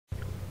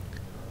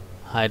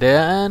Hi there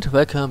and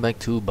welcome back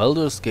to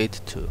Baldur's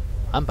Gate 2.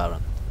 I'm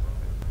Baron.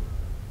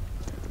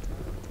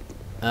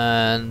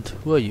 And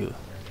who are you?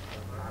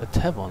 A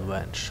tavern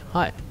wench.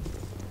 Hi.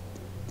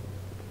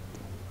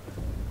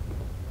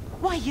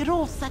 Why, you're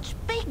all such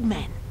big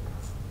men.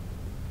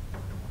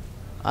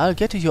 I'll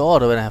get to your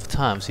order when I have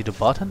time. See the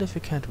bartender if you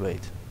can't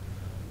wait.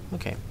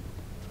 Okay.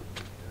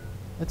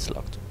 It's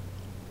locked.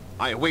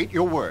 I await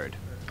your word.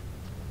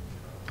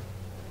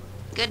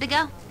 Good to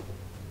go?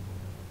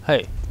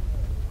 Hey.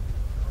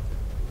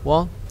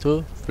 1,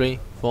 2, 3,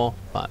 4,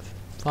 5.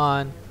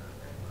 Fine.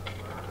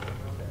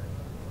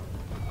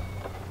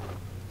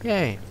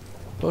 Yay.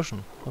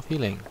 Potion of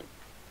healing.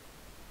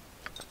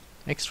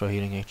 Extra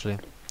healing actually.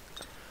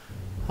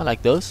 I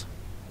like those.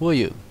 Who are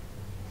you?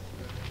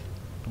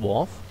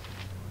 Dwarf?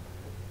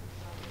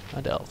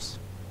 And elves.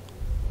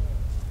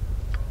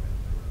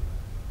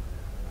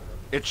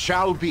 It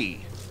shall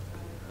be.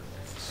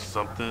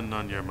 Something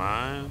on your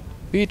mind?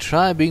 We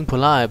try being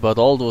polite, but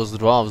all those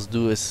dwarves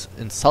do is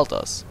insult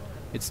us.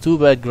 It's too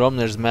bad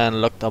Gromner's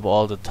man locked up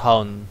all the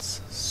town's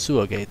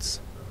sewer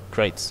grates.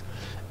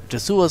 If the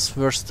sewers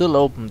were still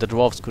open, the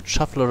dwarves could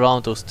shuffle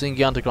around those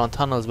stinky underground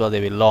tunnels where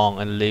they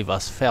belong and leave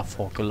us fair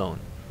folk alone.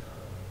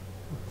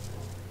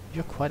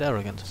 You're quite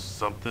arrogant.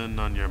 Something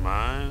on your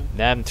mind?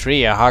 Them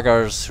tree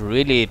huggers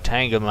really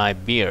tangle my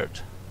beard.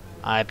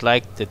 I'd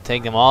like to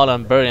take them all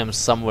and bury them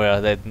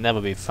somewhere they'd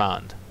never be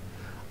found.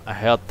 I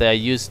heard there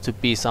used to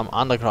be some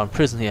underground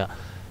prison here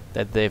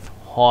that they've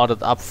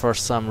hoarded up for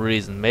some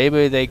reason.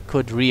 Maybe they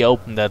could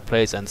reopen that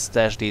place and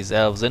stash these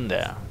elves in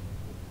there.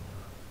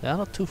 They are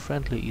not too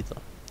friendly either.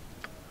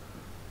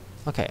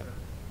 Okay.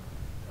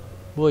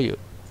 Who are you?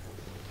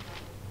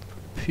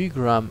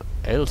 Pigram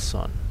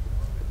Elson.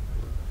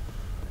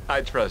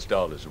 I trust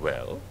all is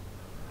well.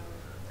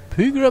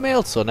 Pigram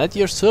Elson, at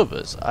your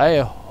service. I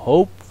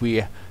hope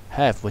we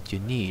have what you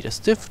need. A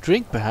stiff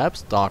drink,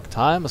 perhaps. Dark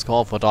time has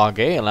called for dark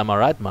ale. Am I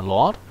right, my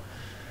lord?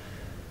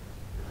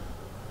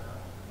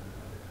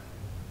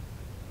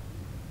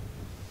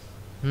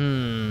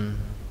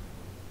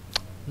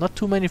 Not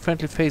too many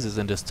friendly faces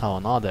in this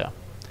town, are there?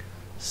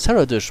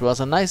 Saradush was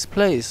a nice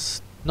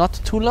place not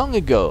too long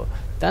ago.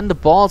 Then the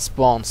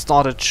Ballspawn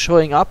started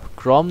showing up,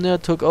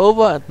 Gromner took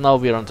over, and now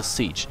we're under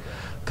siege.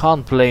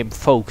 Can't blame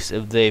folks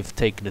if they've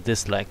taken a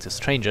dislike to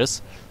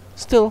strangers.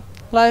 Still,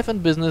 life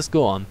and business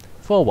go on,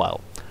 for a while.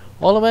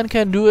 All a man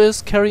can do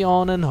is carry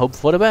on and hope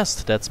for the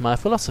best. That's my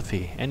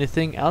philosophy.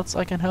 Anything else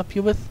I can help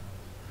you with?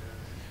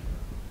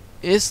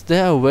 Is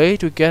there a way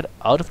to get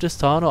out of this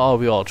town, or are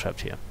we all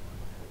trapped here?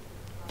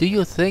 Do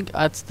you think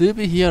I'd still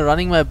be here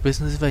running my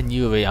business if I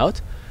knew a way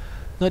out?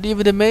 Not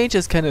even the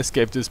mages can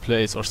escape this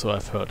place, or so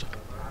I've heard.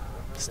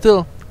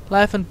 Still,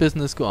 life and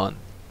business go on.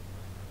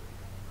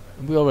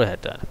 We already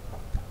had that.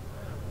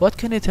 What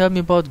can you tell me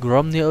about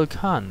Gromnir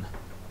Khan?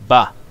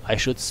 Bah! I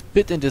should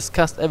spit in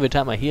disgust every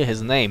time I hear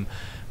his name,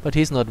 but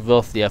he's not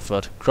worth the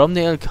effort.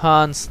 Gromnir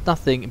Khan's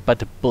nothing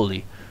but a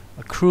bully.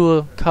 A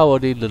cruel,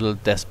 cowardly little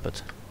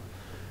despot.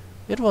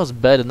 It was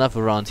bad enough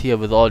around here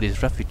with all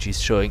these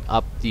refugees showing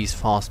up these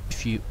past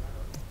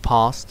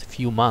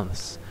few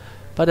months.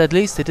 But at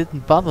least they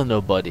didn't bother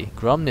nobody.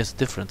 Gromnir's a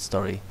different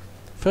story.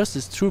 First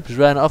his troops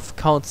ran off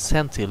Count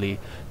Santilli,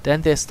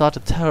 then they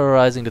started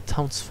terrorizing the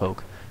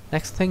townsfolk.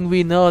 Next thing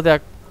we know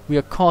we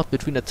are caught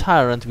between a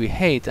tyrant we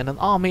hate and an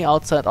army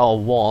outside our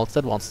walls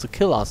that wants to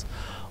kill us,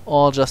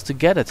 all just to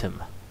get at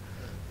him.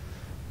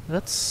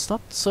 That's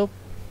not so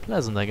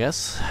pleasant, I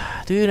guess.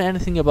 Do you know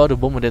anything about a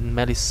woman named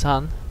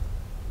Melissan?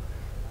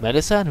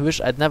 Melissan?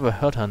 Wish I'd never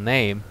heard her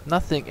name.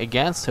 Nothing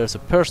against her as a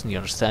person, you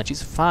understand.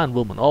 She's a fine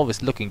woman,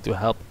 always looking to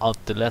help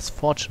out the less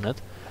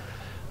fortunate.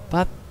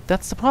 But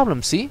that's the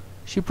problem, see?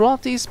 She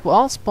brought these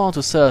Ballspawn to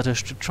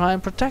Saradush to try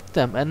and protect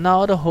them, and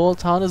now the whole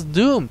town is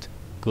doomed.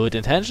 Good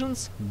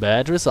intentions,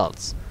 bad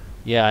results.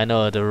 Yeah, I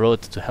know, the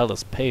road to hell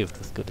is paved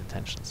with good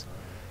intentions.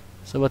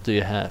 So what do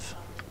you have?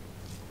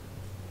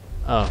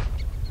 Oh,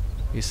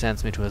 he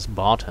sends me to his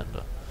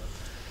bartender.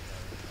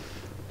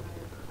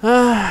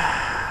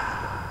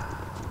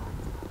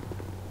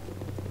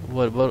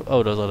 What?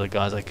 Oh, those are the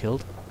guys I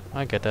killed.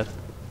 I get that.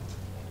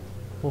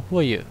 Well, who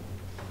are you?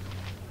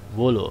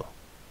 Volo.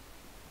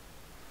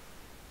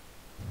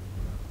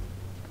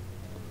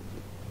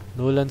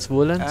 Nolens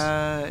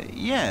Volens?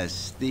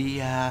 Yes,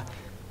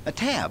 a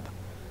tab.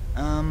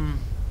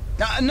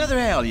 Another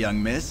ale,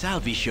 young miss. I'll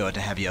be sure to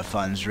have your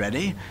funds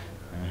ready.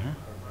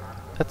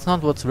 That's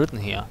not what's written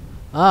here.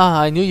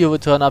 Ah, I knew you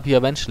would turn up here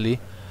eventually.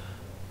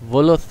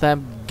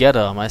 Volothamp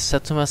Gedam. I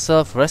said to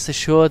myself, rest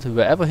assured,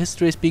 wherever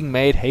history is being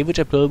made,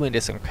 Haywood Bloom and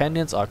his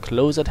companions are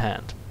close at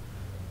hand.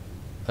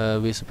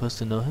 We're supposed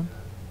to know him?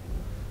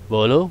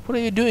 Volo, what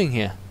are you doing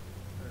here?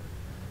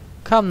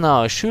 Come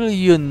now, surely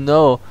you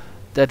know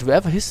that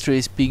wherever history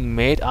is being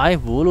made, I,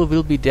 Volo,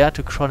 will be there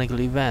to chronicle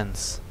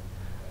events.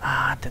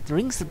 Ah, that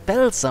rings a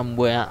bell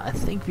somewhere. I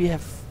think we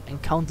have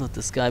encountered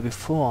this guy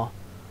before.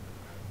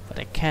 But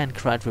I can't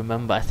quite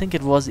remember. I think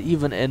it was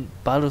even in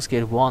Baldur's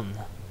Gate 1.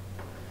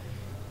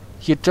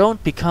 You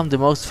don't become the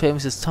most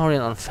famous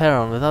historian on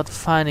Faerun without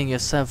finding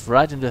yourself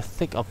right in the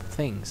thick of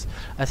things.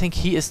 I think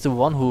he is the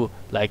one who,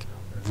 like,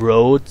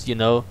 wrote, you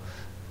know,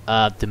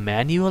 the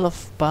manual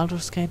of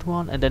Baldur's Gate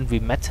 1, and then we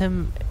met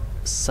him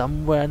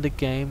somewhere in the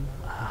game.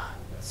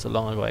 So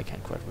long ago I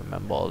can't quite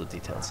remember all the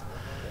details.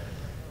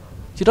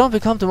 You don't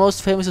become the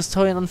most famous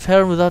historian on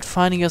Faerun without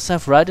finding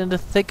yourself right in the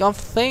thick of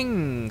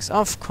things.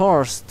 Of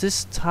course,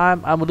 this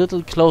time I'm a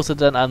little closer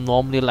than I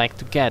normally like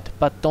to get,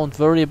 but don't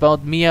worry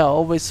about me, I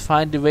always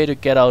find a way to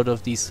get out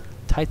of these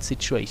tight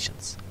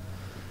situations.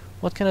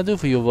 What can I do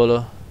for you,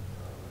 Volo?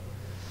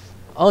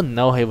 Oh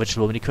no, hey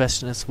Witchloom, the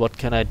question is, what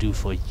can I do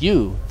for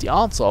you? The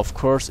answer, of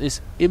course,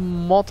 is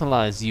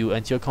immortalize you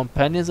and your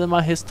companions in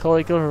my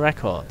historical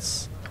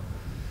records.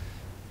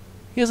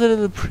 Here's a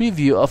little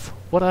preview of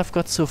what I've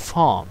got so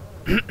far.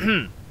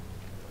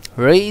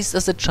 Raised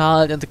as a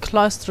child in the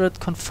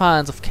cloistered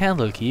confines of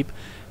Candlekeep,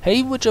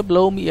 Haywood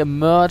Jablomi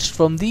emerged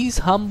from these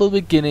humble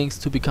beginnings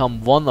to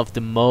become one of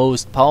the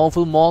most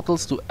powerful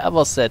mortals to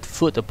ever set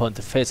foot upon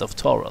the face of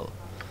Toril.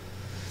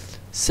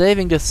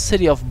 Saving the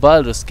city of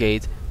Baldur's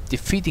Gate,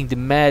 defeating the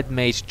mad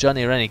mage John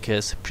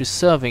Irenicus,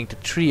 preserving the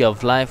Tree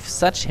of Life,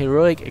 such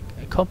heroic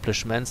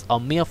accomplishments are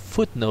mere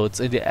footnotes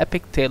in the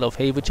epic tale of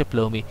Haywood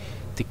Jablomi,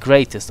 the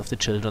greatest of the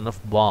children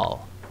of Bhaal.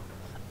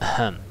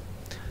 Ahem.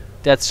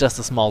 That's just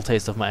a small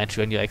taste of my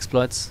entry on your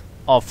exploits.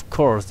 Of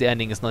course, the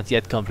ending is not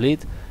yet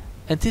complete,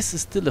 and this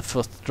is still a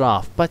first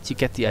draft, but you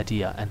get the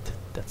idea, and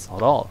that's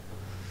not all.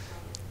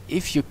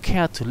 If you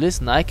care to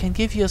listen, I can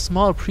give you a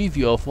small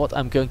preview of what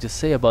I'm going to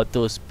say about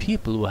those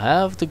people who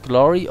have the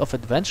glory of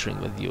adventuring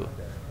with you.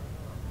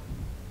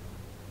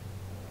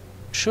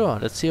 Sure,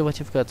 let's hear what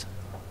you've got.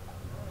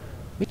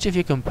 Which of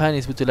your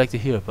companions would you like to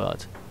hear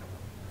about?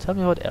 Tell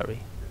me about Eri.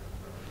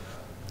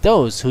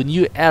 Those who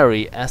knew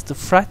Eri as the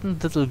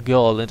frightened little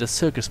girl in the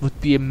circus would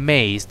be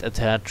amazed at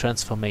her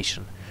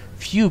transformation.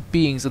 Few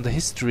beings in the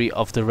history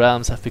of the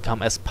realms have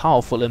become as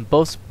powerful in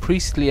both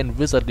priestly and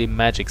wizardly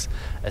magics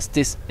as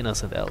this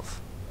innocent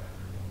elf.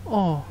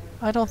 Oh,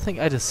 I don't think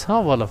I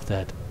deserve all of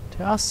that.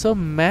 There are so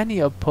many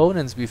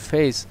opponents we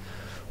face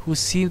who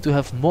seem to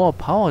have more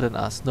power than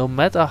us, no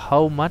matter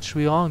how much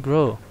we all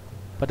grow.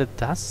 But it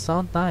does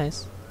sound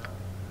nice.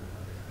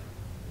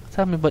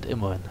 Tell me about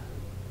Imoen.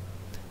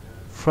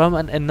 From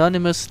an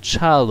anonymous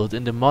childhood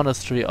in the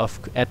monastery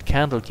at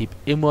Candlekeep,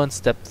 Imoen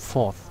stepped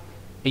forth,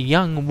 a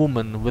young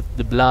woman with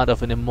the blood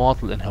of an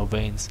immortal in her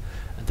veins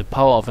and the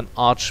power of an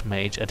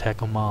archmage at her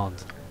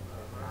command.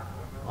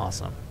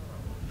 Awesome.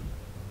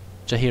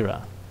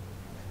 Jaheira.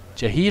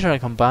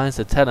 Jaheira combines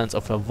the talents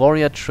of her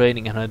warrior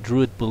training and her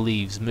druid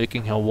beliefs,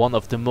 making her one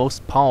of the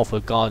most powerful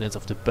guardians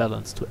of the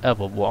balance to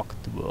ever walk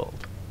the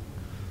world.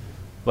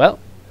 Well,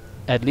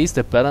 at least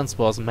the balance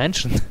was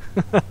mentioned.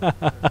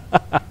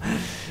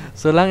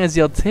 So long as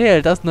your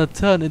tale does not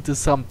turn into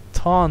some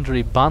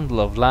tawdry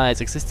bundle of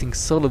lies existing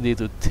solely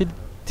to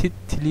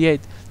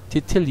titillate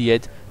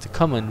the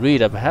common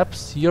reader,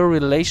 perhaps your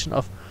relation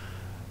of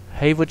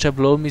Haywood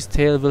Jablomi's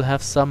tale will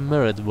have some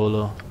merit,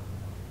 Volo.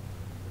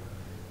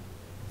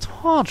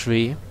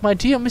 Tawdry? My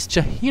dear Miss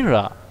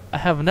Jaheira, I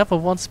have never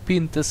once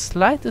been the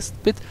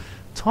slightest bit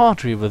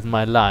tawdry with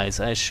my lies,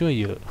 I assure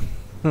you.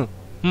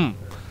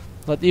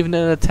 Not even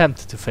an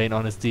attempt to feign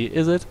honesty,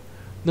 is it?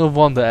 No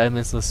wonder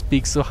Elminster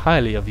speaks so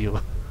highly of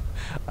you.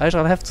 I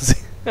shall have to see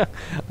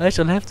I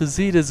shall have to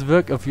see this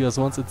work of yours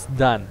once it's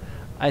done.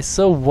 I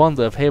so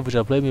wonder if Haywood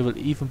Jablomi will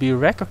even be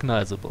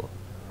recognizable.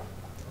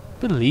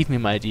 Believe me,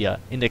 my dear,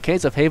 in the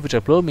case of Haywood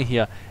Jablomi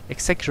here,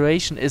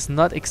 exaggeration is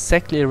not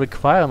exactly a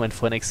requirement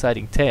for an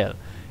exciting tale.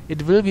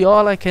 It will be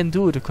all I can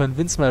do to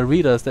convince my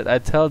readers that I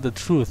tell the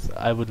truth,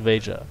 I would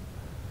wager.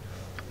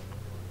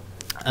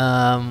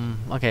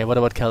 Okay, what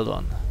about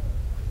Keldon?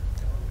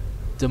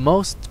 The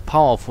most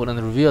powerful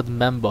and revered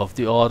member of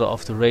the Order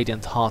of the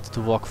Radiant Heart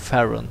to walk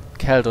Faerun,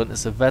 Keldon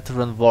is a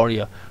veteran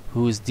warrior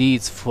whose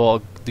deeds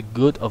for the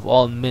good of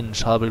all men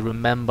shall be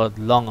remembered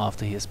long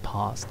after he has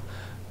passed.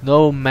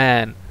 No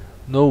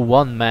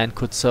one man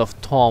could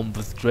serve Torm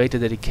with greater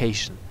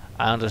dedication.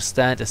 I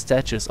understand a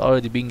statue is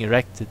already being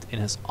erected in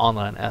his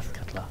honor in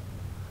Athkatla.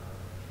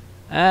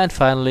 And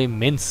finally,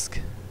 Minsk.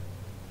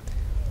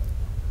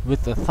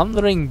 With the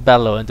thundering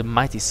bellow and the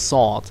mighty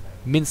sword,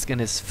 Minsk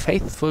and his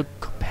faithful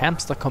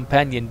hamster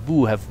companion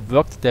Boo have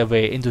worked their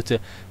way into the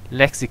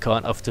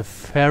lexicon of the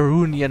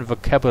Faerunian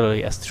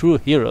vocabulary as true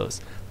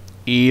heroes.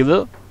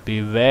 Evil,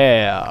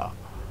 beware!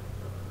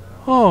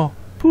 Oh,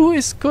 Boo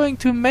is going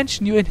to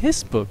mention you in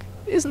his book.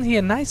 Isn't he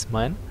a nice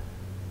man?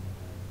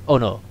 Oh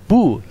no,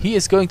 Boo, he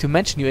is going to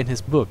mention you in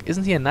his book.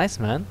 Isn't he a nice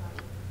man?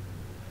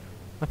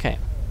 Okay.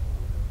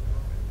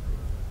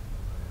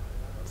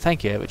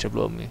 Thank you, Haywood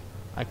Jablomi.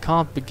 I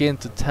can't begin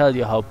to tell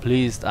you how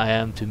pleased I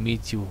am to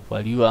meet you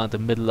while you are in the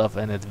middle of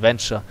an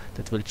adventure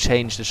that will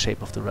change the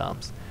shape of the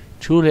realms.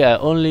 Truly, I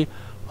only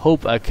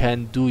hope I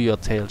can do your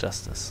tale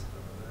justice.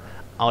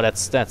 Oh,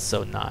 that's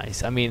so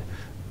nice. I mean,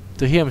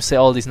 to hear him say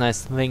all these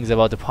nice things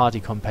about the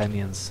party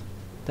companions,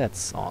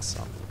 that's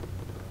awesome.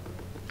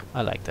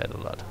 I like that a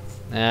lot.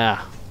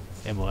 Ah,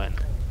 Imoen.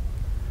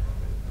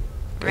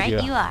 Get Right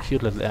your you are.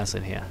 cute little ass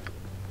in here.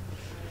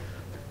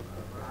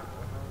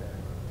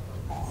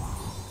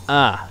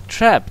 Ah,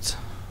 trapped.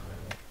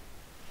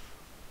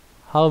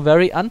 How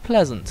very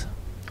unpleasant.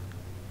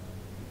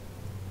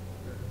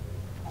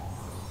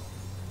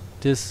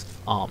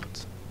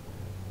 Disarmed.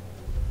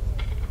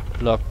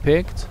 Lock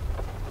picked.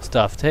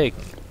 Stuff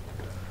taken.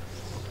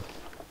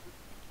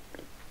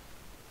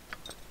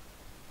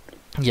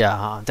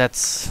 Yeah,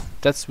 that's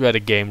where the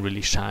game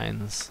really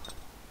shines.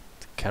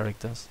 The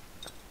characters.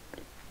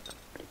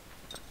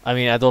 I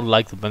mean, I don't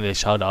like them when they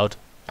shout out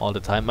all the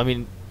time. I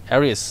mean,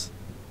 Ares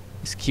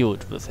is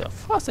cute with her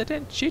faster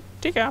than cheat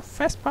digger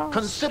fast pass.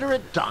 Consider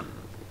it done.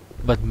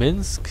 But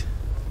Minsk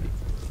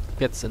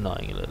gets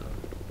annoying a little.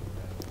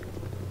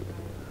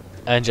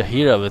 And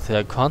Jahira with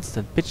her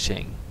constant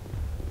bitching.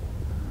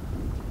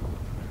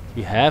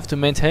 We have to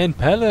maintain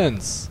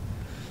balance.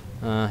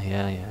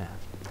 Yeah.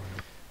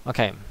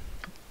 Okay.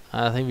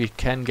 I think we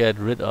can get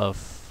rid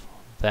of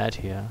that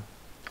here.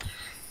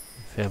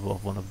 In favor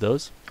of one of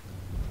those.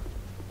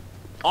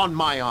 On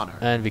my honor.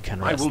 And we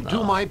can I rest will now.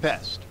 do my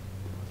best.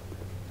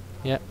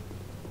 Yeah.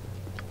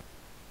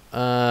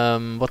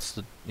 What's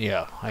the...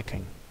 Yeah, I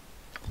can...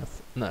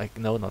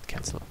 No, not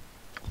cancel.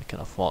 I can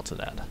afford to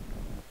that.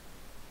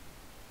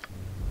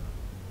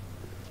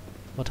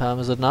 What time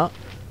is it now?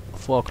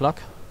 4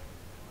 o'clock?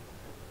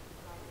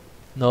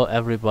 No,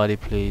 everybody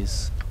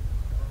please.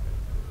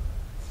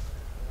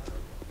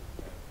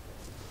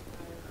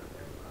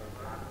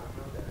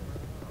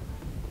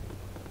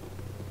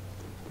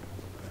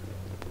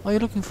 Are you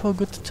looking for a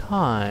good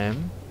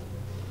time?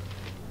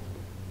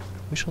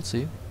 We shall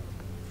see.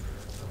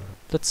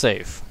 Let's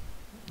save.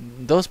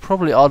 Those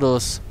probably are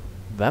those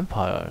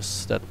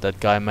vampires that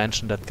guy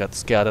mentioned that got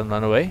scared and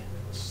ran away.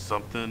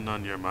 Something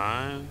on your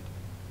mind?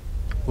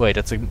 Wait,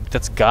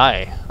 that's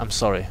Guy. I'm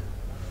sorry.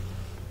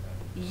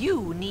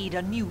 You need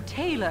a new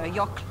tailor.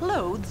 Your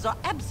clothes are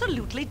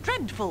absolutely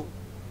dreadful.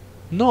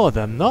 No,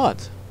 they're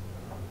not.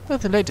 They're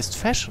the latest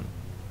fashion.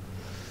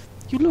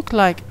 You look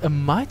like a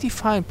mighty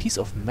fine piece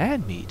of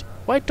man meat.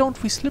 Why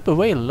don't we slip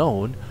away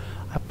alone?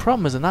 I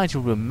promise a night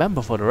you'll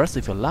remember for the rest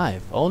of your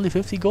life. Only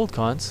 50 gold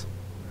coins.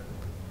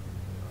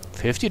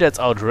 50? That's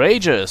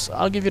outrageous.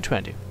 I'll give you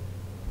 20.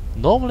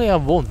 Normally I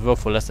won't work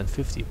for less than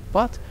 50,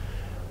 but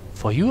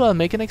for you I'll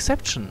make an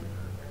exception.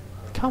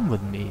 Come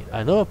with me.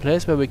 I know a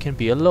place where we can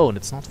be alone.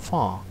 It's not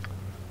far.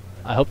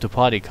 I hope the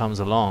party comes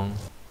along.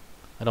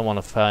 I don't want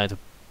to fight.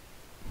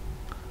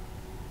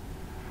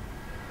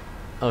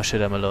 Oh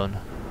shit, I'm alone.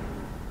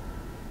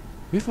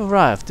 We've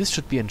arrived. This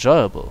should be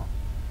enjoyable.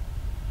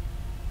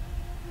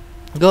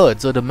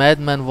 Good, so the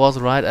madman was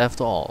right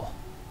after all.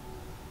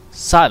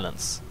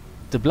 Silence.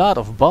 The blood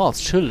of Baal's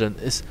children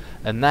is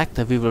a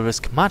nectar we will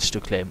risk much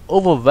to claim.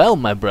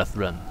 Overwhelm, my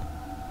brethren.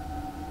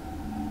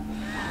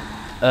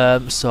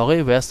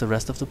 Sorry, where's the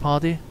rest of the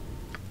party?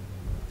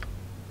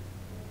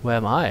 Where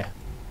am I?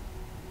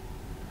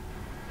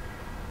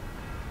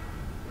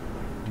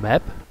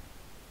 Map?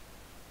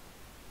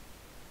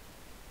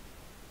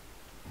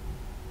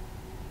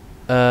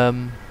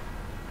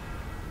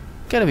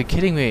 Gotta be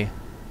kidding me.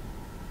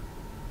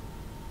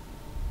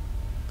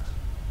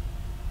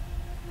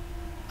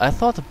 I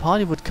thought the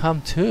party would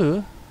come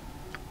too.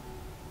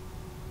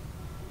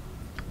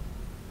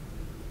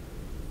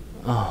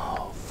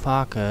 Oh,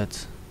 fuck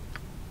it.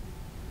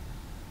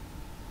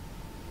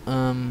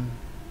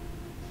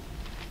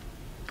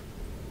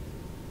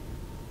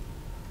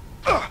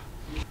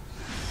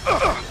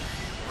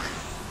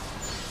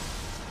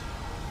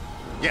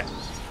 Yes.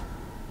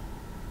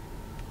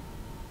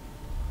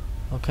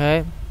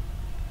 Okay.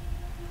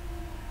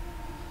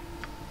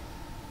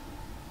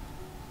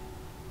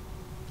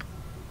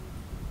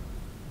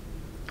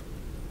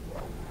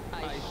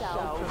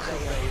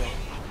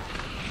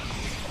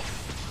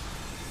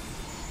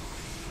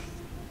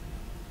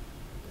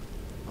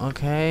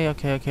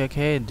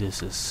 Okay.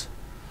 This is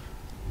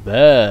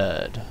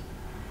bad.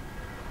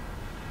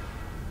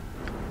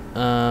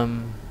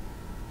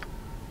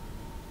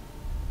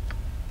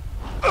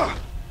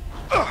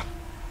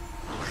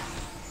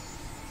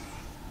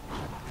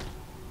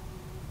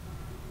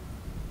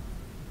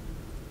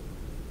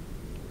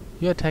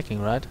 You're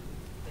attacking, right?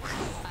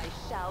 I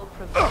shall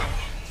prevail.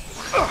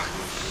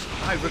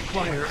 I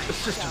require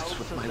assistance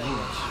with my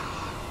wounds.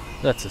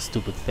 That's a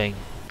stupid thing.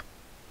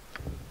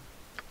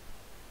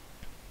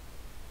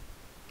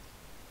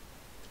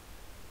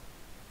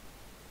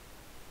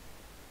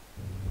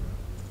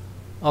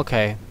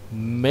 Okay,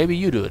 maybe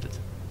you do it.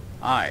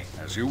 Aye,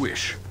 as you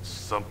wish.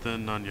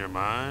 Something on your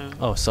mind?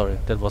 Oh, sorry,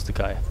 that was the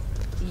guy.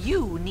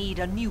 You need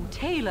a new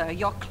tailor.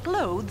 Your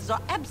clothes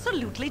are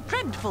absolutely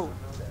dreadful.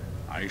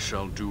 I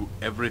shall do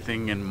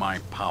everything in my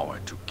power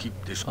to keep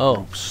this Oh.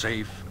 group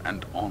safe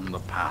and on the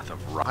path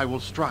of right. I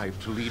will strive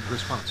to lead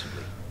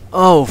responsibly.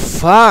 Oh,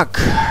 fuck.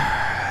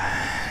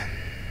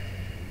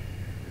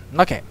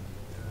 Okay.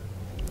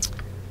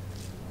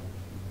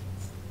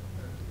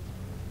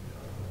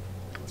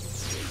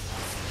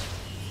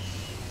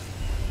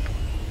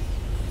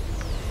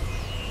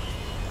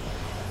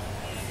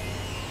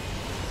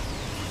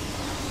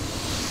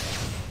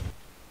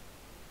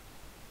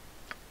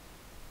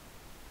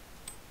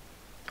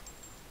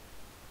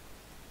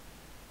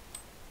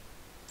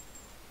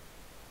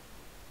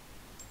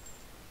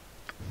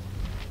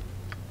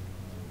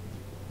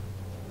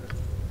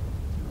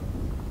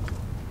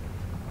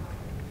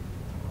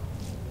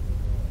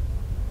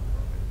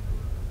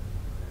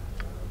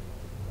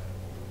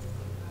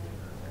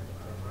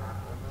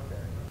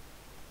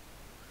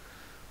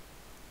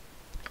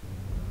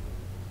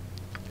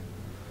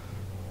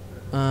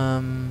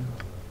 Um.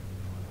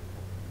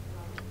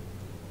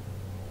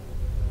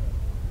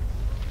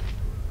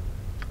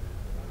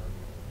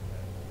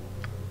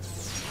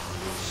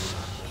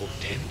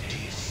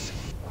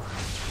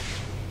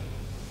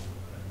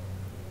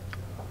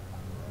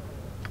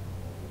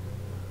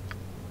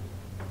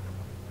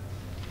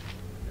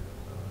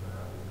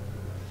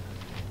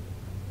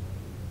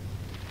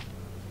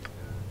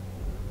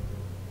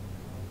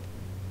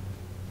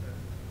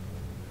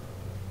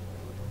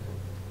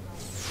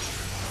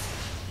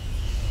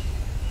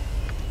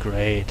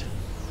 Great.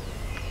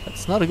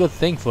 That's not a good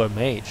thing for a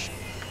mage.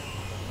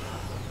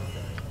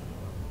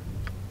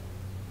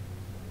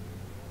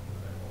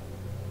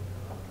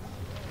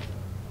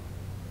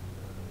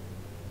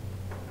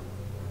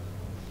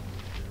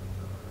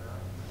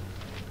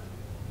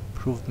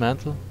 Improved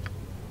mantle.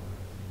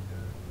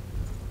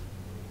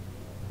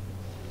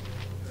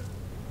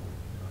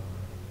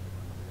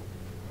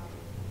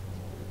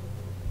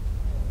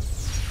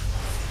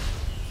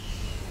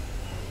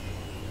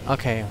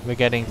 Okay, we're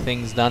getting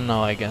things done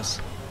now, I guess.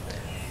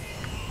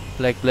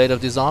 Black Blade of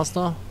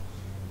Disaster.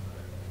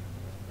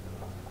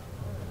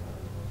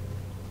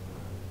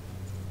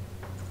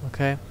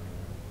 Okay.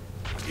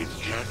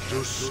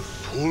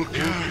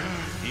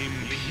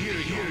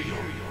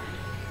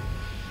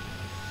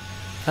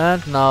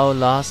 And now,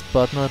 last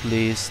but not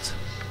least,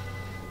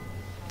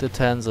 the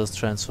Tensor's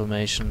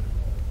transformation.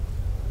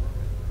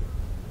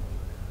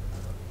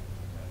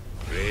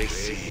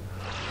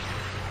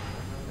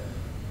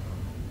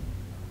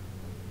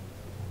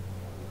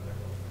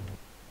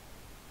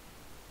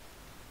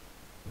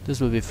 This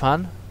will be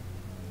fun.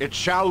 It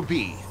shall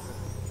be.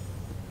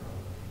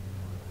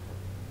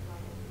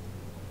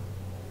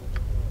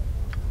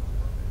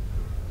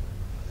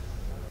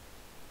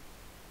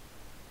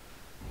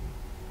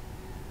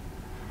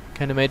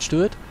 Can the mage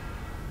do it?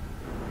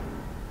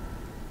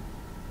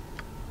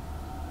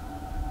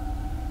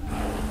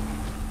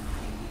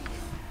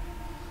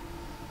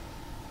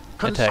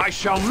 Attack. I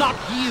shall not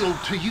yield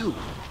to you.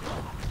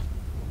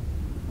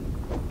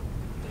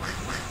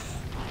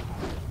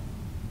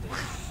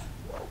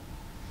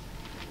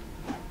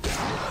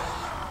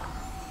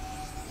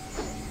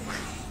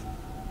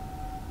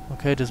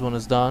 Okay, this one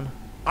is done.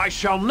 I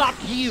shall not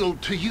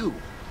yield to you.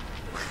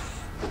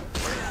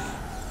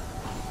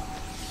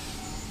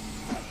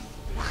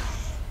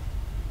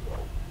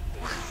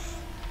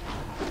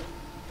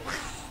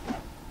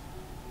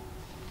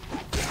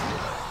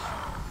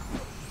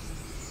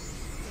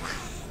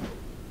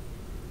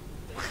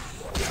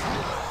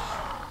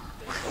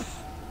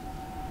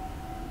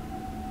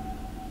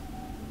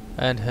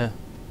 And here,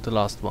 the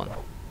last one.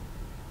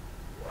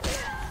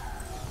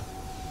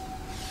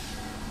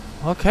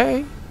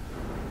 Okay.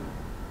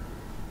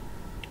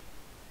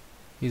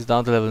 He's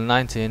down to level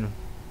 19.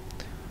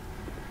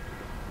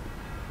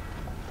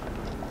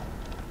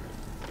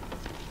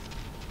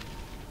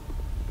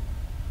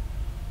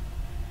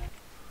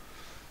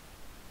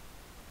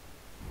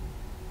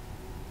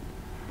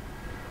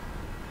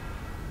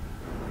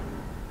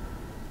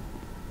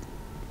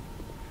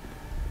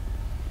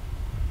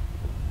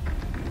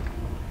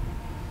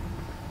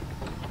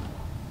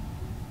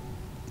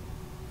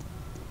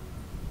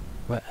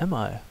 Where am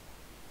I?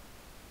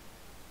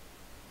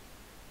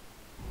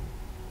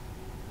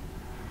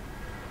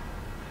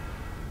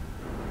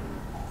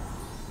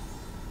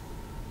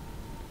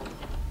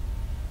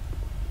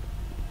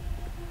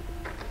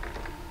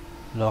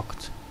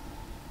 Locked.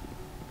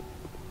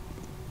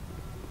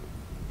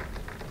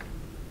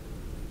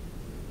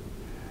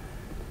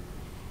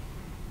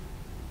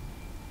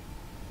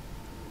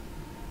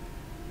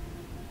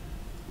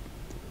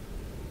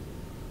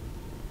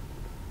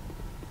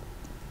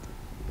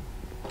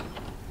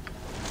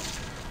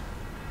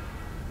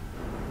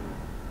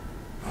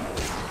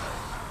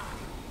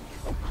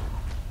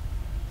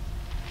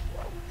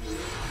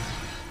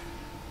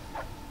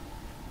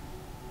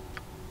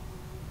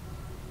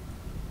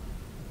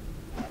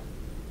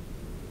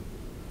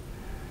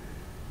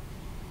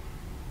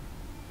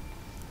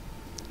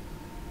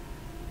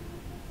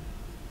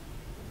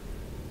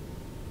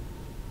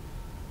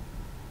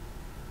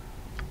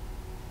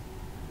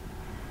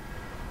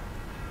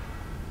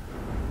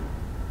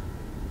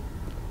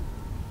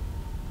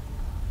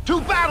 To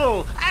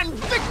battle and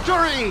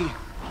victory!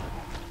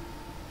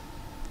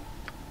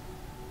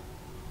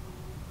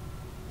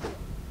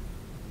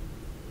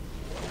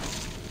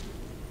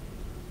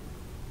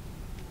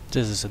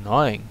 This is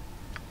annoying.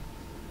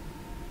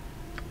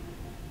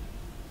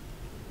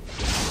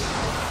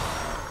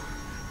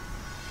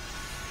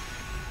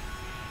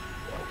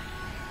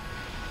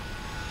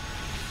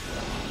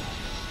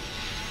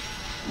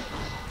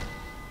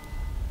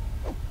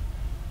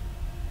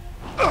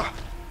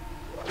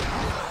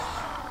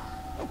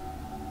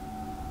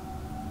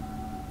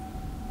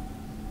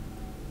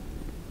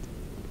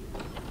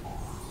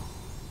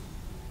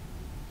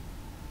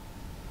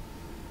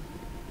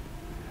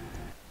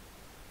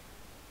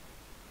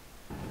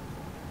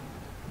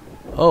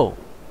 Oh,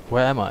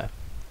 where am I?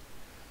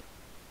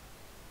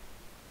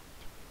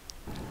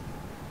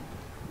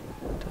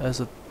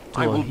 There's a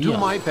I will do here.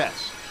 my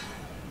best.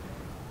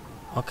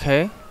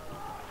 Okay.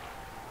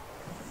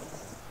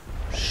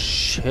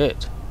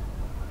 Shit.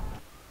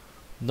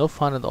 No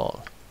fun at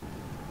all.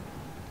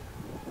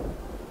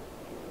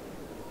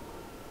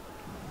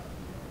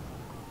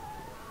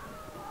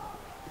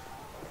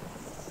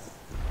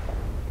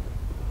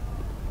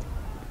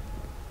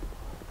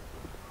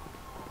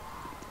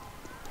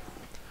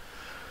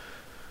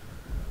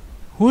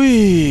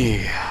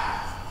 Whee!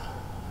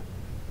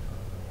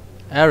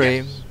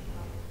 Ari, Yes.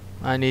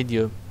 I need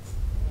you.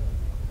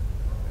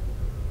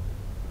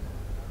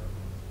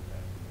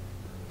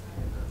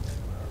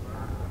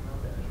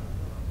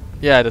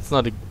 Yeah, that's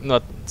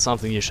not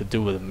something you should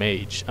do with a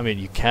mage. I mean,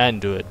 you can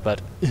do it,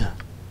 but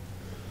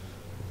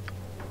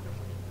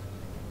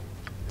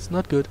it's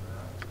not good.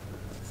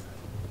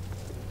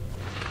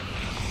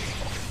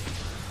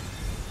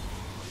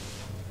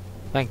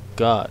 Thank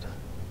God.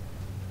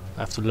 I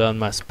have to learn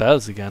my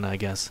spells again, I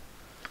guess.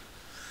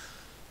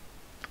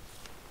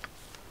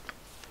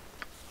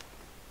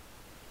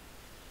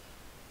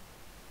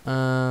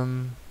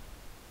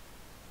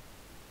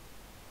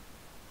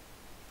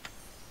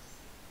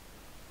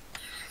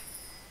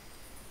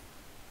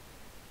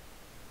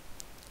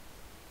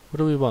 What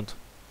do we want?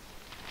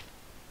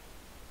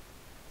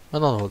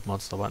 Another old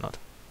monster, why not?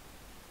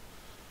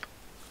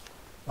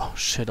 Oh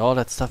shit, all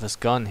that stuff is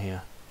gone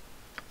here.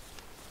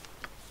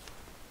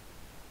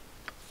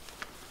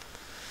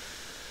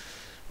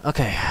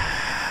 Okay,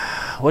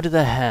 what did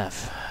I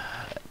have?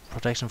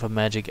 Protection from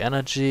magic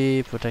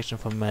energy, protection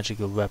from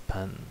magical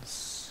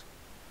weapons.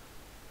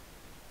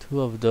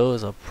 2 of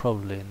those are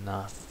probably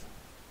enough.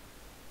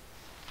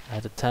 I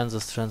had a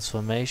Tensor's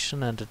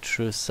transformation and a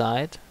true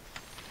sight.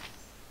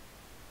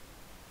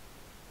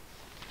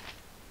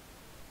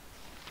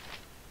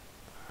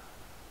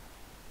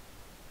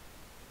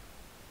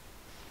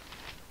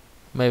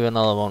 Maybe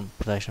another one,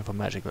 protection from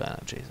magical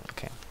energies,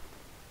 okay.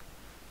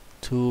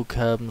 2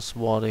 Calbin's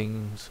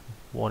warding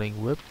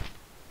whip.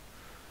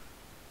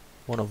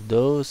 1 of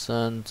those,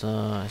 and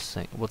I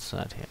think, what's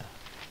that here?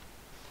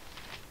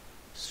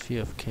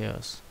 Sphere of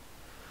Chaos.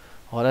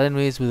 All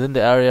enemies within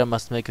the area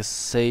must make a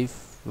save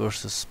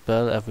versus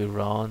spell every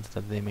round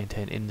that they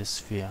maintain in the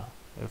sphere.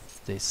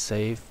 If the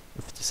save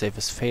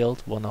is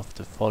failed, one of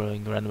the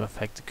following random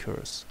effect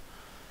occurs.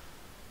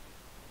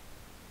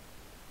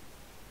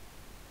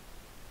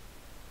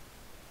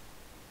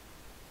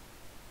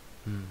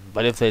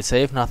 But if they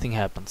save, nothing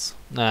happens.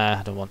 Nah,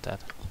 I don't want that.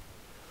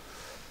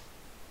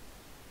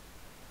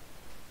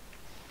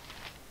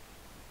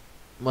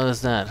 What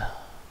is that?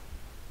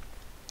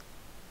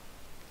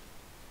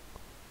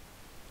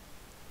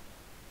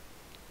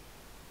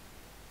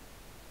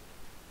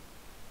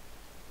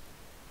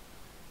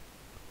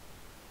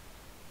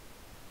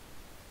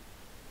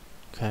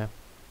 Okay.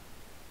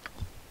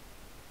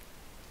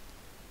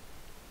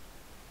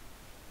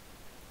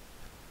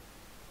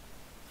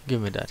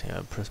 Give me that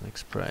here, prismatic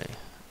spray.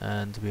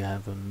 And we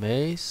have a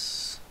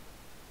mace.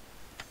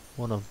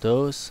 1 of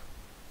those.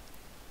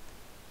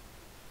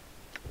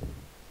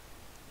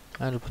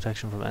 And a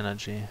protection from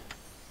energy.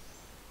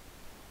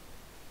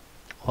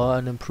 Or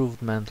an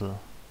improved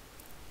mantle.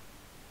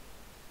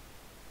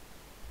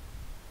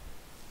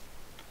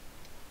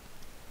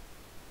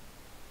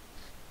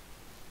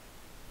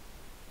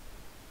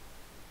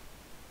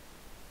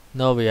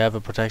 No, we have a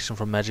protection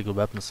from magical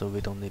weapons, so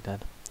we don't need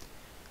that.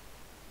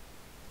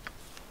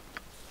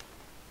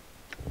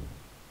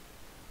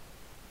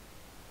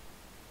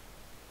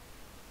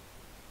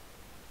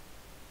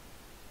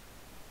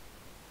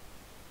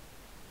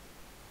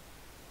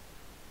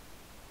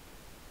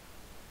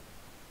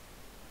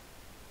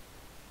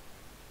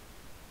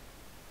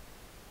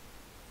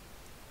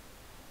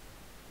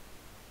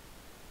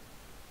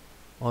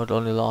 Oh, it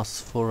only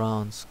lasts 4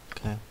 rounds.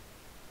 Okay.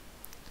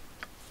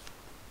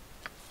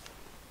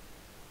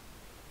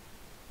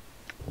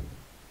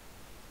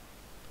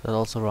 That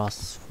also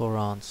lasts 4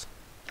 rounds.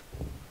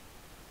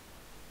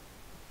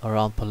 A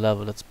round per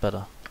level, that's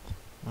better.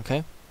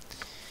 Okay.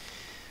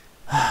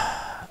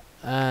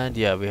 And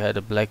yeah, we had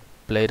a black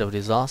blade of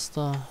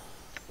disaster.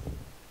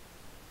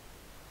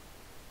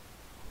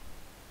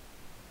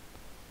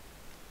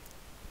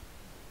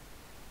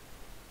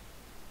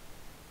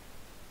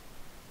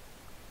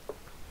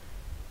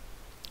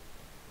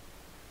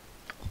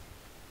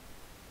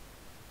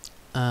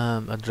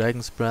 A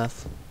dragon's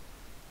breath.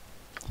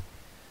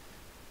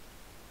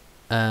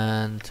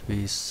 And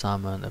we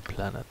summon a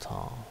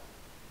planetar.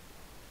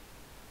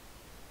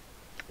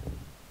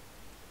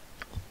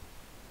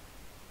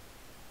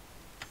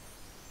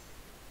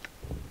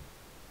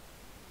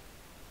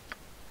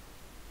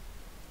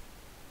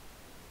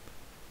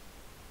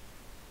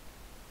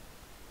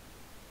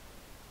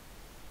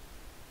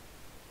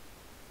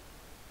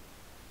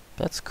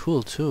 That's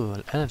cool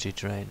too, energy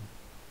drain.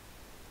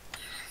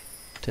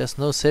 There's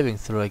no saving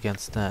throw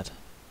against that.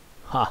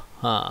 Ha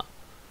ha.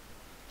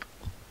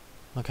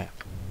 Okay.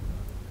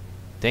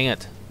 Dang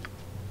it.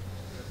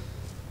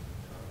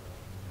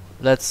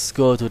 Let's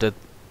go to that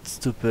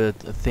stupid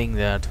thing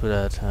there, to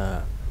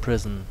that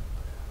prison.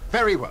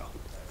 Very well.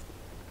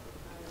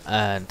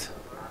 and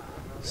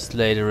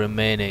slay the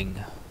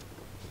remaining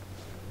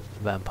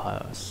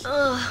vampires.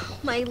 Ugh,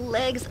 my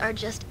legs are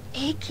just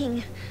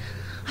aching.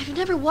 I've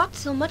never walked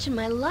so much in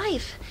my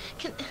life.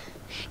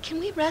 Can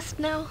we rest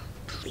now,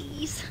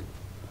 please?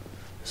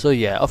 So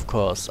yeah, of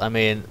course, I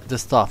mean, the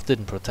staff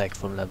didn't protect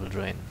from level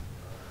drain.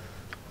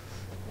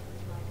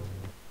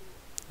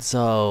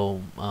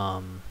 So,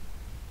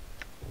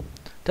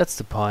 that's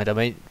the point. I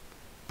mean,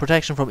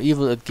 protection from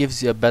evil, it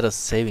gives you a better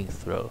saving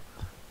throw,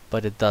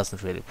 but it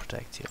doesn't really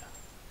protect you.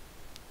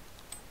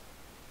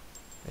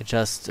 It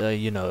just,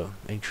 you know,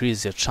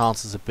 increases your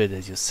chances a bit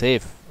that you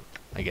save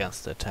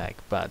against the attack,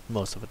 but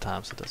most of the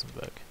times it doesn't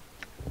work.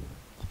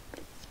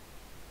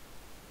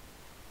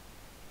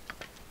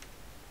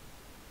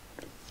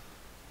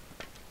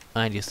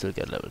 And you still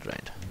get level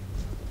drained.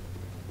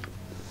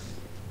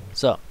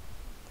 So.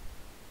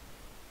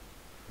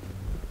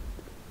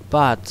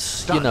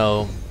 But, you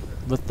know,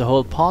 with the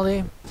whole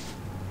party,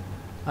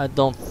 I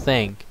don't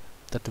think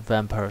that the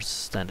vampires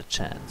stand a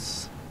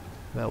chance.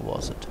 Where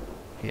was it?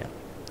 Here.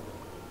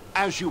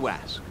 As you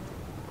ask.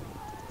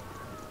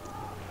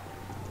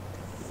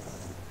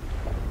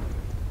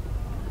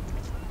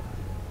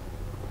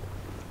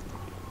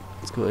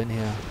 Let's go in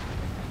here.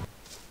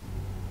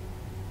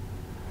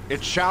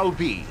 It shall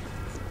be.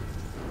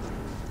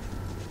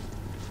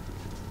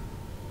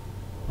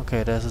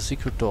 Okay, there's a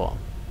secret door.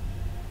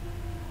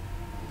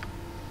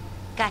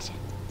 Gotcha.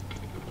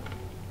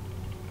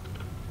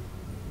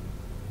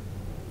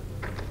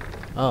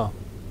 Oh.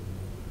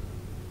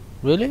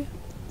 Really?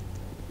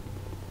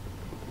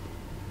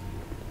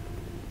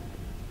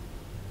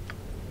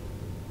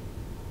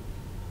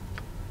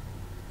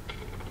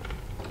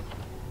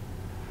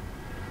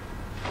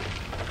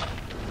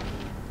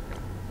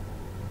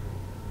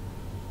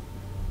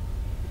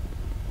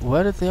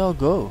 Where did they all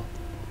go?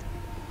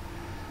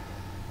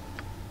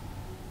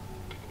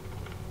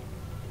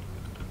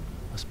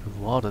 Must be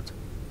watered.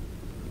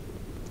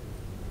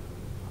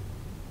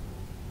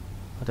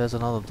 Oh, there's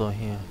another door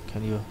here.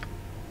 Can you...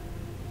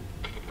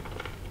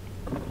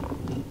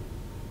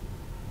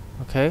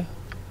 Okay.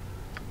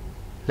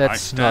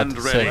 Let's not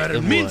stand say ready. a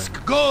Where Minsk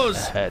word goes,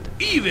 ahead.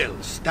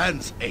 evil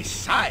stands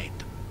aside.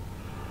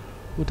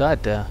 Who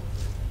died there?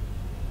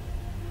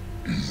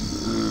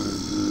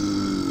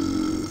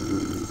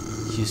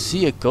 You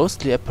see a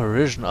ghostly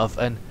apparition of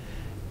an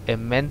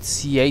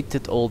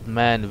emaciated old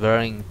man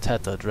wearing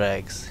tattered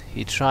rags.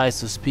 He tries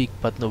to speak,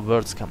 but no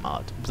words come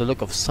out. With a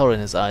look of sorrow in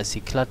his eyes, he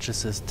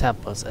clutches his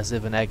temples as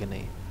if in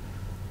agony,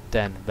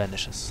 then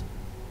vanishes.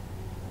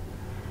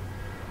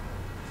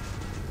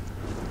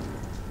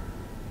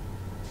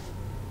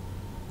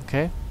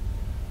 Okay.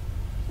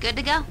 Good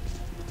to go.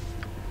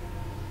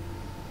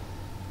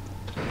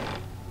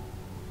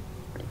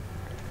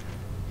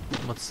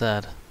 What's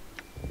that?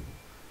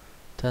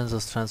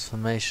 Tensor's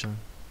transformation.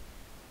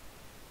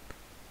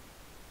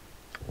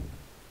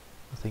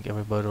 I think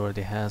everybody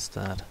already has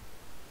that.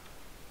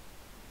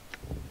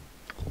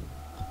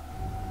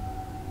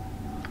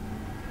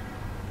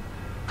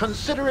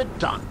 Consider it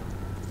done.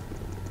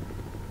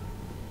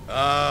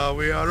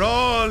 We are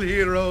all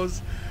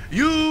heroes.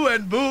 You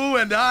and Boo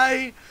and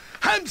I.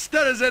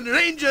 Hamsters and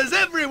rangers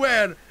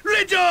everywhere.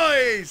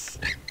 Rejoice!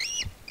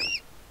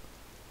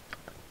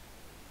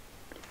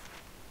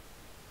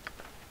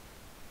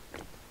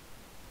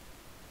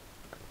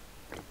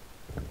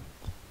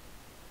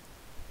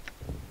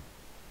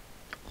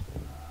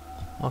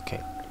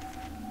 Okay.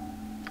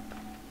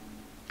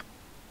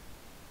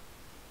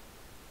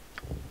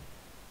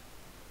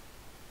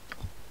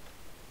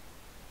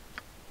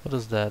 What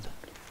is that?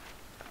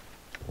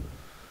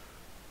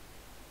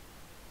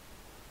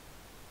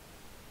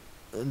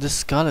 The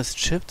skull is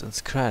chipped and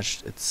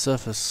scratched, its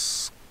surface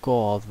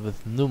scored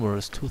with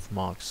numerous tooth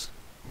marks.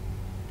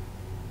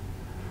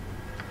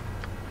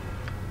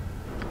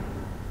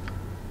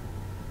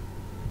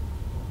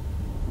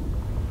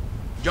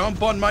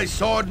 Jump on my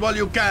sword while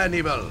you can,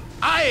 evil.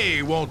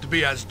 I won't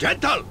be as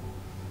gentle.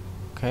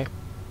 Okay. You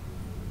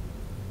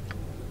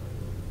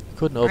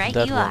couldn't open Right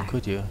that you one, are.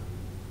 could you?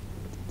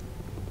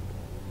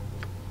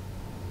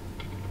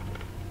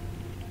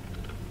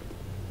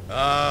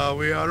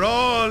 We are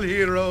all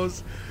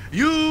heroes.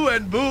 You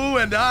and Boo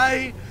and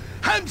I.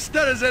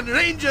 Hamsters and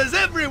rangers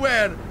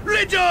everywhere.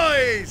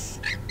 Rejoice!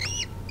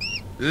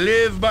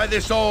 Live by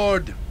the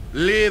sword.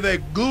 Live a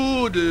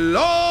good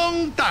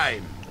long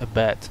time. A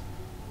bat.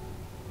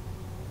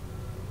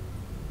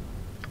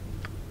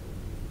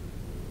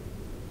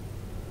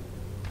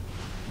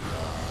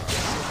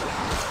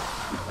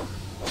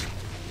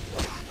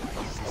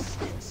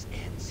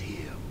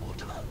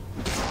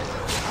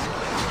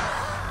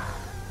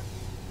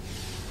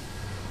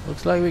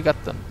 Looks like we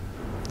got them.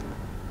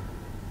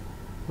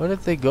 Where did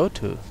they go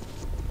to?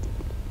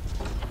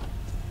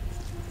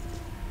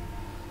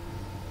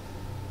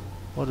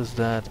 What is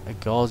that? A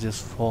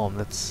gaseous form.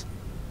 That's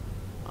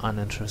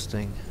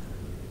uninteresting.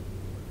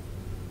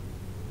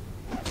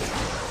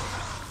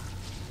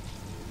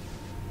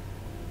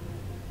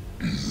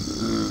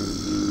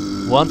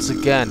 Once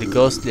again, the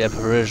ghostly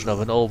apparition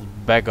of an old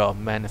beggar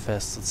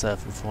manifests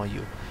itself before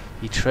you.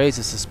 He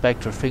traces his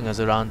spectral fingers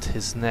around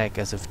his neck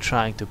as if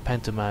trying to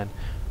pantomime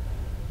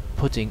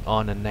putting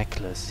on a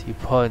necklace. He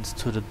points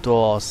to the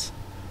doors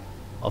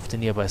of the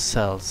nearby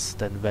cells,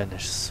 then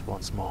vanishes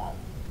once more.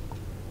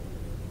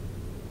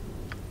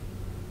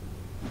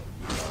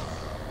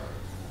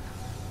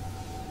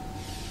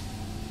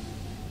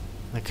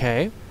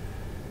 Okay.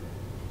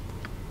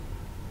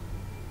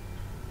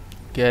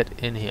 Get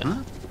in here.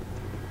 Huh?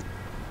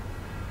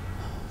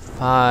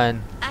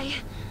 Fine.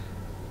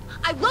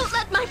 I won't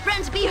let my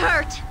friends be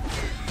hurt.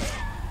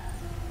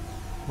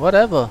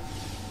 Whatever.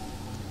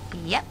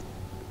 Yep.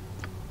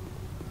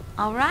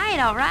 All right,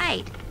 all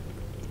right.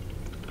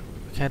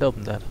 Can't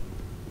open that.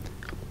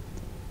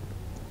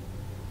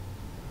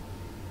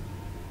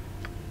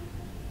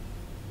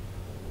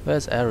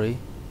 Where's Ari?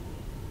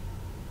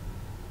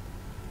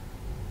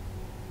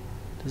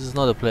 This is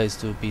not a place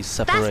to be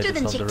Faster separated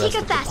than from the rest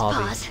Chick-Tika of the Fast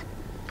party. Paws.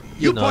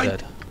 You know point,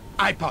 that.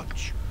 I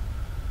punch.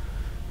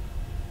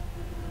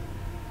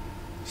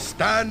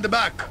 Stand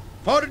back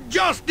for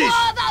justice!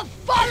 For the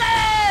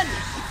fallen!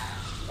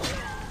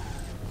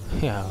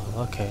 Yeah,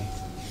 okay.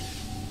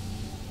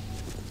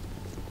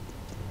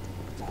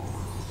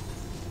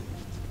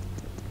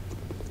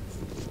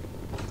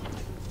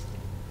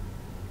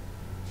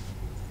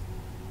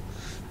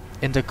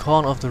 In the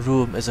corner of the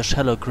room is a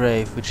shallow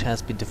grave which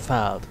has been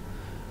defiled.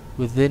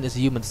 Within is a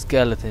human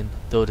skeleton,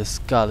 though the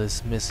skull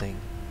is missing.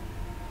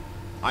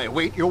 I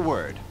await your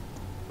word.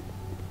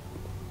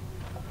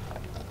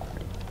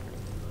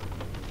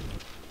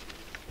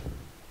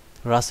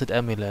 Rusted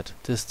amulet.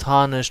 This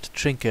tarnished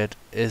trinket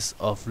is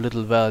of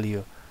little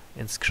value.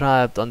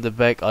 Inscribed on the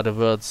back are the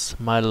words,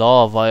 "My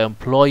love, I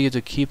implore you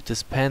to keep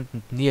this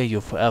pendant near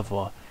you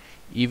forever,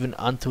 even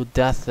unto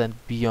death and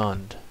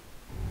beyond."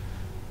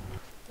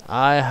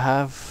 I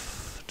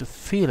have the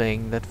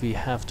feeling that we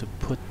have to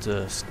put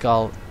the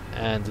skull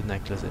and the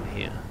necklace in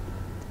here.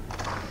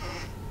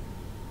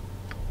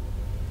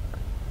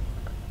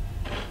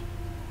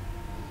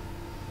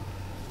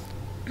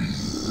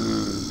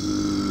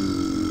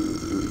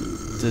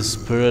 The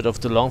spirit of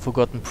the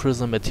long-forgotten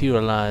prisoner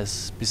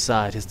materializes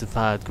beside his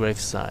defiled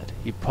graveside.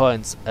 He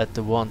points at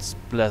the once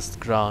blessed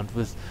ground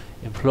with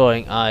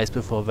imploring eyes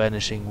before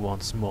vanishing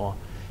once more.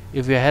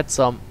 If you had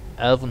some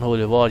elven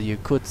holy water, you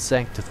could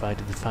sanctify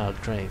the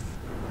defiled grave.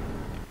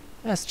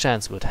 As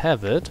chance would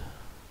have it,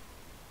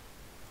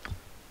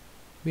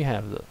 we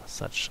have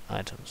such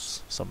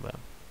items somewhere.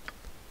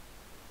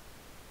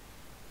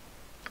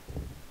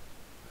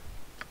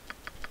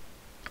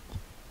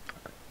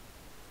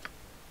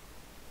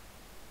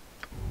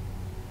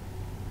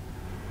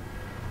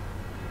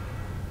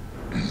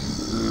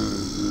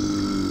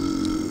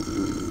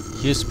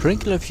 You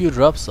sprinkle a few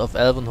drops of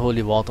elven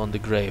holy water on the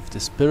grave. The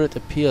spirit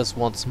appears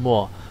once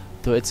more,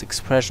 though its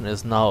expression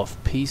is now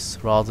of peace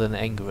rather than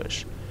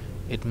anguish.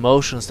 It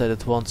motions that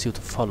it wants you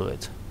to follow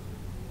it.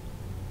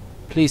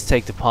 Please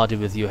take the party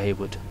with you,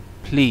 Haywood.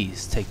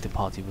 Please take the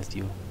party with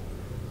you.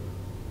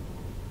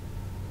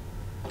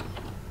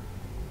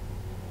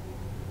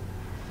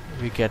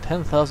 We get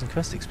 10,000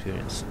 quest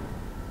experience.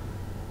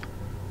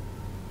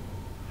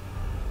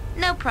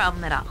 No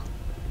problem at all.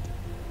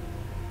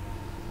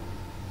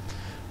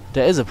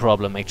 There is a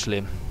problem,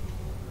 actually.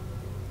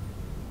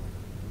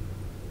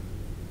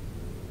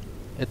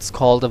 It's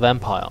called a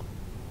vampire.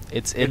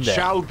 It's in It there.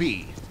 shall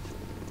be.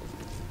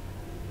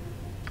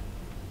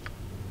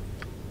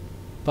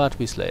 But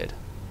we slay it.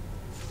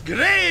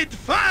 Great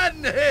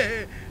fun!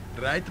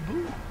 Right,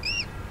 Boo?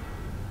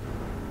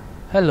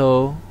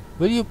 Hello.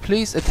 Will you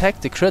please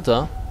attack the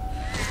critter?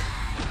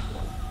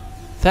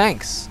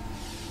 Thanks.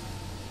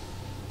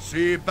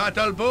 See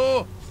battle,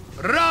 Boo?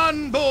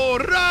 Run, Boo,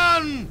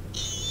 run!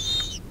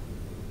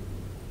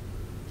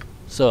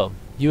 So,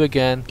 you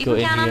again, You go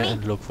can in count on here me.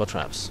 and look for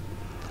traps.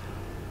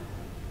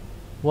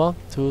 1,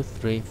 2,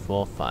 3,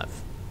 4,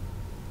 5.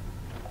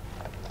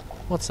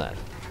 What's that?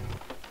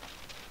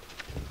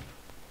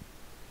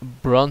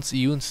 Bronze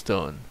Iune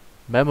Stone.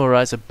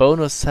 Memorize a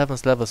bonus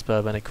 7th level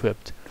spell when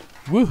equipped.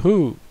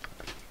 Woohoo!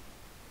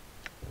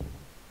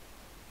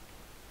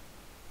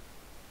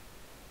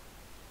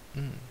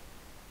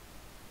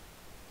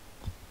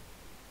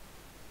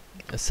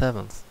 A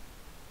 7th.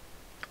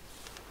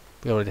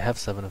 We already have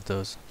 7 of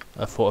those.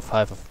 4 or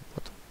 5 of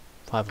what?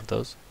 5 of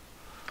those.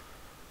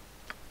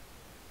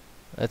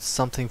 That's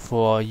something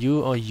for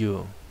you or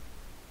you.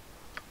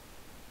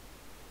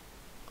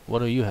 What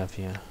do you have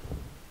here?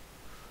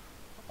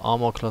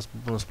 Armor class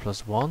bonus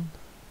 +1.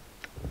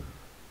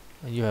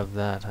 And you have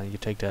that, and you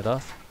take that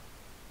off.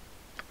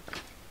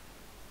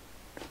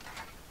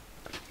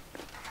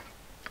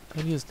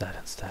 And use that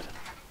instead.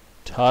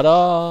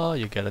 Ta-da!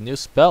 You get a new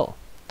spell.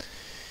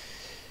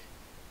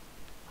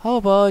 How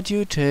about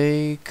you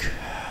take...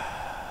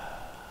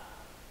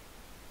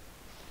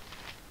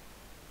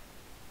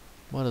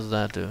 What does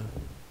that do?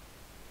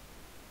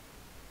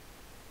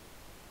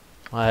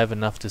 I have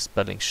enough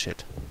dispelling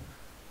shit.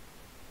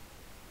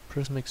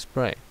 Prismic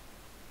spray.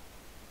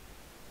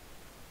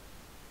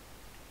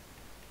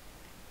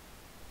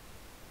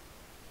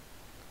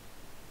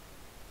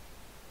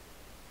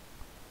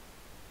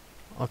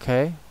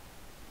 Okay.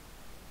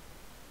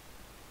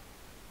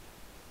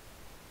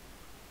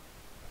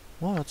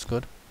 Well, that's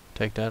good.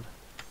 Take that.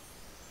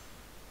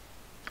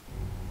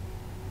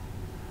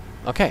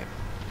 Okay.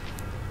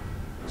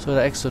 So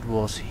the exit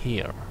was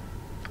here.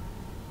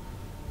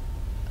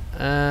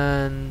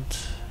 And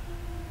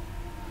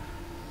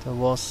there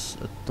was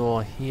a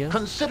door here.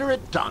 Consider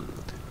it done.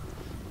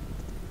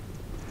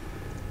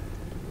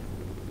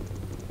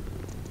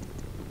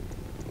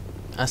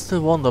 I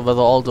still wonder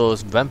whether all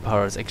those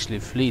vampires actually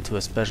flee to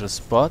a special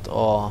spot,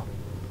 or...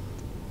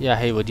 Yeah,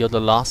 Haywood, you're the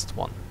last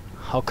one.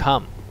 How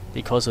come?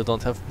 Because you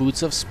don't have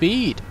boots of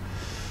speed.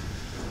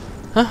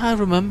 I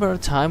remember a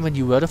time when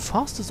you were the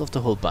fastest of the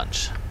whole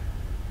bunch.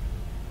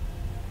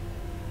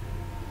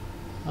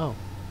 Oh.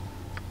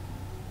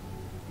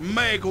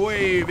 Make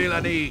way,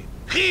 villainy!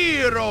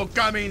 Hero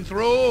coming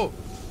through!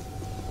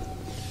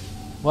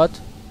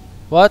 What?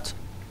 What?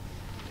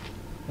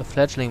 A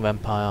fledgling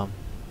vampire.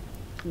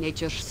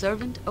 Nature's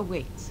servant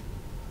awaits.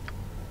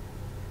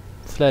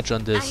 Fledge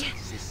on this.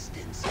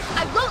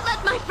 I won't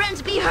let my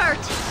friends be hurt!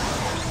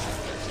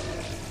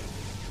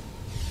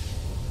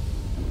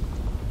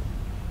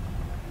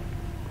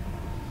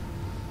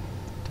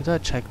 Did I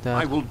check that?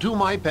 I will do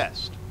my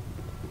best.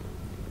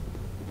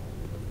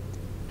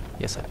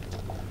 Yes, I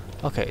did.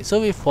 Okay,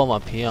 so we form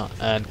up here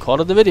and call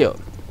it the video.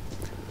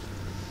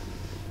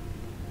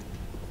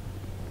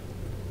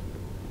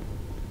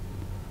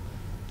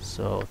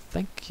 So,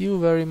 thank you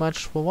very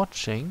much for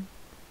watching.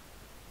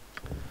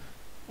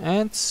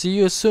 And see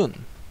you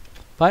soon.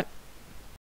 Bye.